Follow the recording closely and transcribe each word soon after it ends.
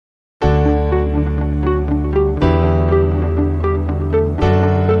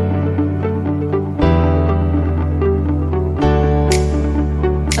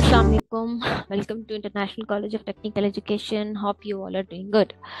Welcome to International College of Technical Education. Hope you all are doing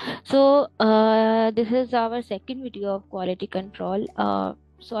good. This is our second video of quality control.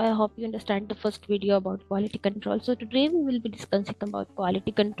 I hope you understand the first video about quality control. So today we will be discussing about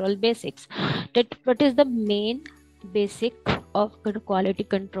quality control basics. That what is the main basic of quality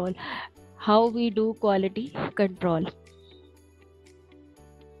control? How we do quality control.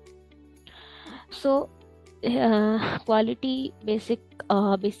 So quality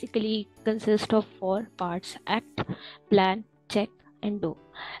basically consists of 4 parts: act, plan, check, and do.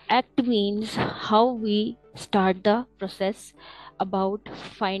 Act means how we start the process, about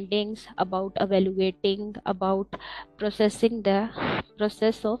findings, about evaluating, about processing the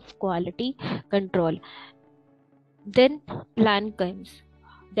process of quality control. Then plan comes,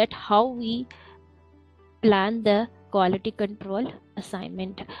 that how we plan the quality control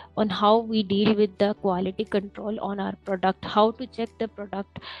assignment, on how we deal with the quality control on our product, how to check the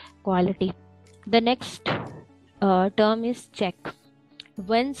product quality. The next term is check.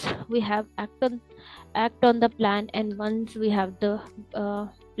 Once we have act on the plan, and once we have the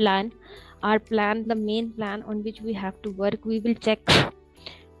plan, our plan, the main plan on which we have to work, we will check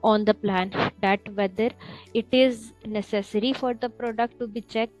on the plan that whether it is necessary for the product to be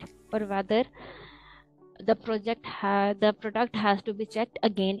checked, or whether the product has to be checked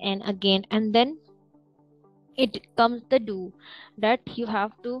again and again. And then it comes the do, that you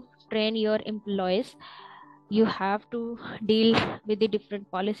have to train your employees, you have to deal with the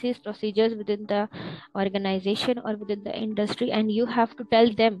different policies, procedures within the organization or within the industry, and you have to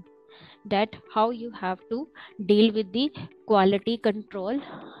tell them that how you have to deal with the quality control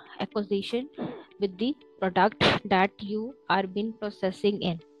acquisition with the product that you are been processing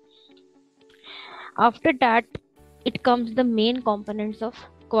in. After that, it comes the main components of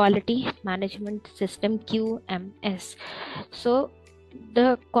quality management system, QMS. So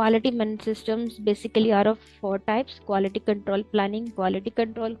the quality management systems basically are of 4 types: quality control planning, quality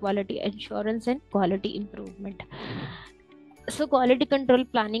control, quality assurance, and quality improvement. So quality control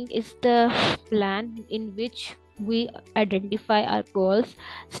planning is the plan in which we identify our goals,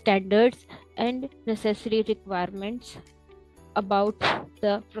 standards, and necessary requirements about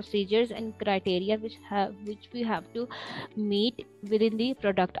the procedures and criteria which we have to meet within the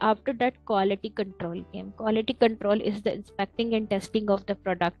product. After that, quality control came. Quality control is the inspecting and testing of the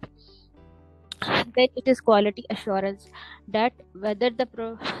product. Then it is quality assurance, that whether the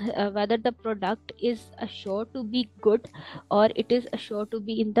product is assured to be good, or it is assured to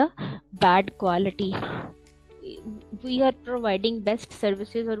be in the bad quality, we are providing best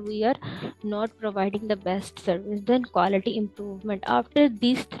services or we are not providing the best service. Then quality improvement. After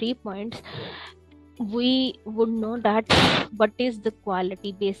these 3 points, we would know that what is the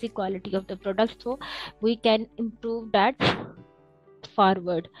quality, basic quality of the product, so we can improve that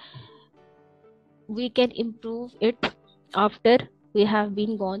forward. We can improve it after we have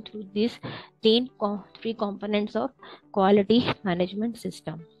been gone through these 3 components of quality management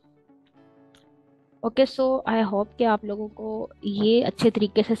system. Okay, so I hope कि आप लोगों को ये अच्छे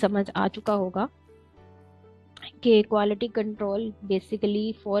तरीके से समझ आ चुका होगा कि क्वालिटी कंट्रोल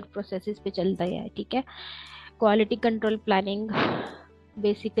बेसिकली 4 प्रोसेसेस पे चलता है. ठीक है, क्वालिटी कंट्रोल प्लानिंग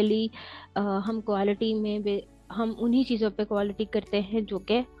बेसिकली हम क्वालिटी में हम उन्हीं चीज़ों पे क्वालिटी करते हैं जो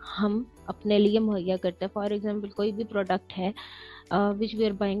कि हम अपने लिए मुहैया करते हैं. फॉर एग्जांपल, कोई भी प्रोडक्ट है which we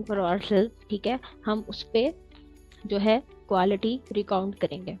are buying for ourselves, ठीक है, हम उस पर जो है क्वालिटी रिकाउंट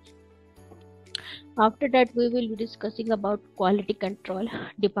करेंगे. After that, we will be discussing about quality control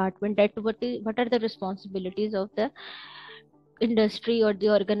department, that what are the responsibilities of the industry or the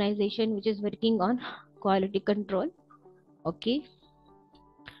organization which is working on quality control. Okay,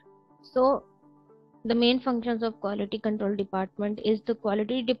 so the main functions of quality control department is the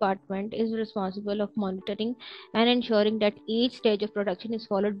quality department is responsible of monitoring and ensuring that each stage of production is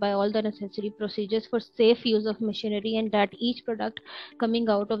followed by all the necessary procedures for safe use of machinery, and that each product coming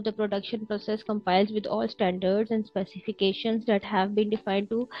out of the production process complies with all standards and specifications that have been defined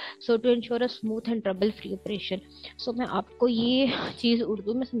to ensure a smooth and trouble free operation. So मैं आपको ये चीज़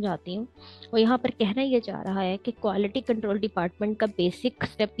उर्दू में समझाती हूँ, और यहाँ पर कहना ये चाह रहा है कि क्वालिटी कंट्रोल डिपार्टमेंट का बेसिक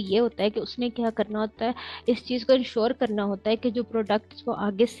स्टेप ये होता है कि उसने क्या करना होता है, इस चीज़ को इंश्योर करना होता है कि जो प्रोडक्ट्स वो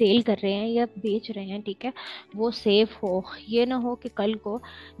आगे सेल कर रहे हैं या बेच रहे हैं, ठीक है, वो सेफ हो. ये ना हो कि कल को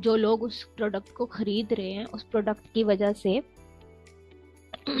जो लोग उस प्रोडक्ट को खरीद रहे हैं, उस प्रोडक्ट की वजह से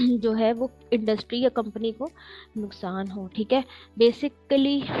जो है वो इंडस्ट्री या कंपनी को नुकसान हो. ठीक है,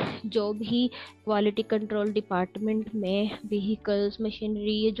 बेसिकली जो भी क्वालिटी कंट्रोल डिपार्टमेंट में व्हीकल्स,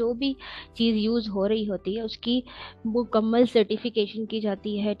 मशीनरी, ये जो भी चीज़ यूज़ हो रही होती है उसकी मुकम्मल सर्टिफिकेशन की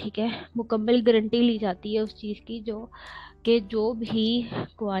जाती है. ठीक है, मुकम्मल गारंटी ली जाती है उस चीज़ की जो कि जो भी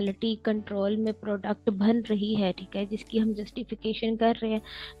क्वालिटी कंट्रोल में प्रोडक्ट बन रही है, ठीक है, जिसकी हम जस्टिफिकेशन कर रहे हैं,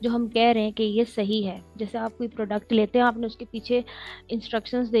 जो हम कह रहे हैं कि ये सही है, जैसे आप कोई प्रोडक्ट लेते हैं, आपने उसके पीछे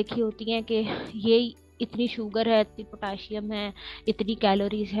इंस्ट्रक्शंस देखी होती हैं कि ये इतनी शुगर है, इतनी पोटाशियम है, इतनी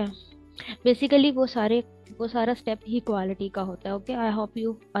कैलोरीज है, बेसिकली वो सारा स्टेप ही क्वालिटी का होता है। Okay, I hope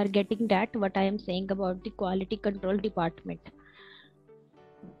you are getting that what I am saying about the quality control department.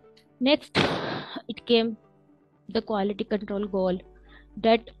 Next, it came the quality control goal,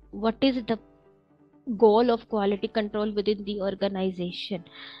 that what is the goal of quality control within the organization.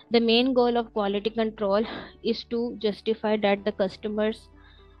 The main goal of quality control is to justify that the customers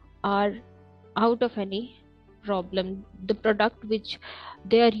are out of any problem, the product which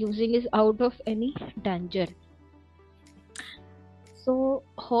they are using is out of any danger. So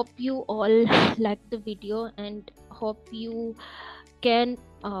hope you all like the video and hope you can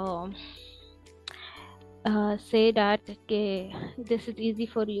say that okay, this is easy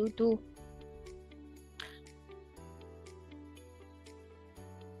for you to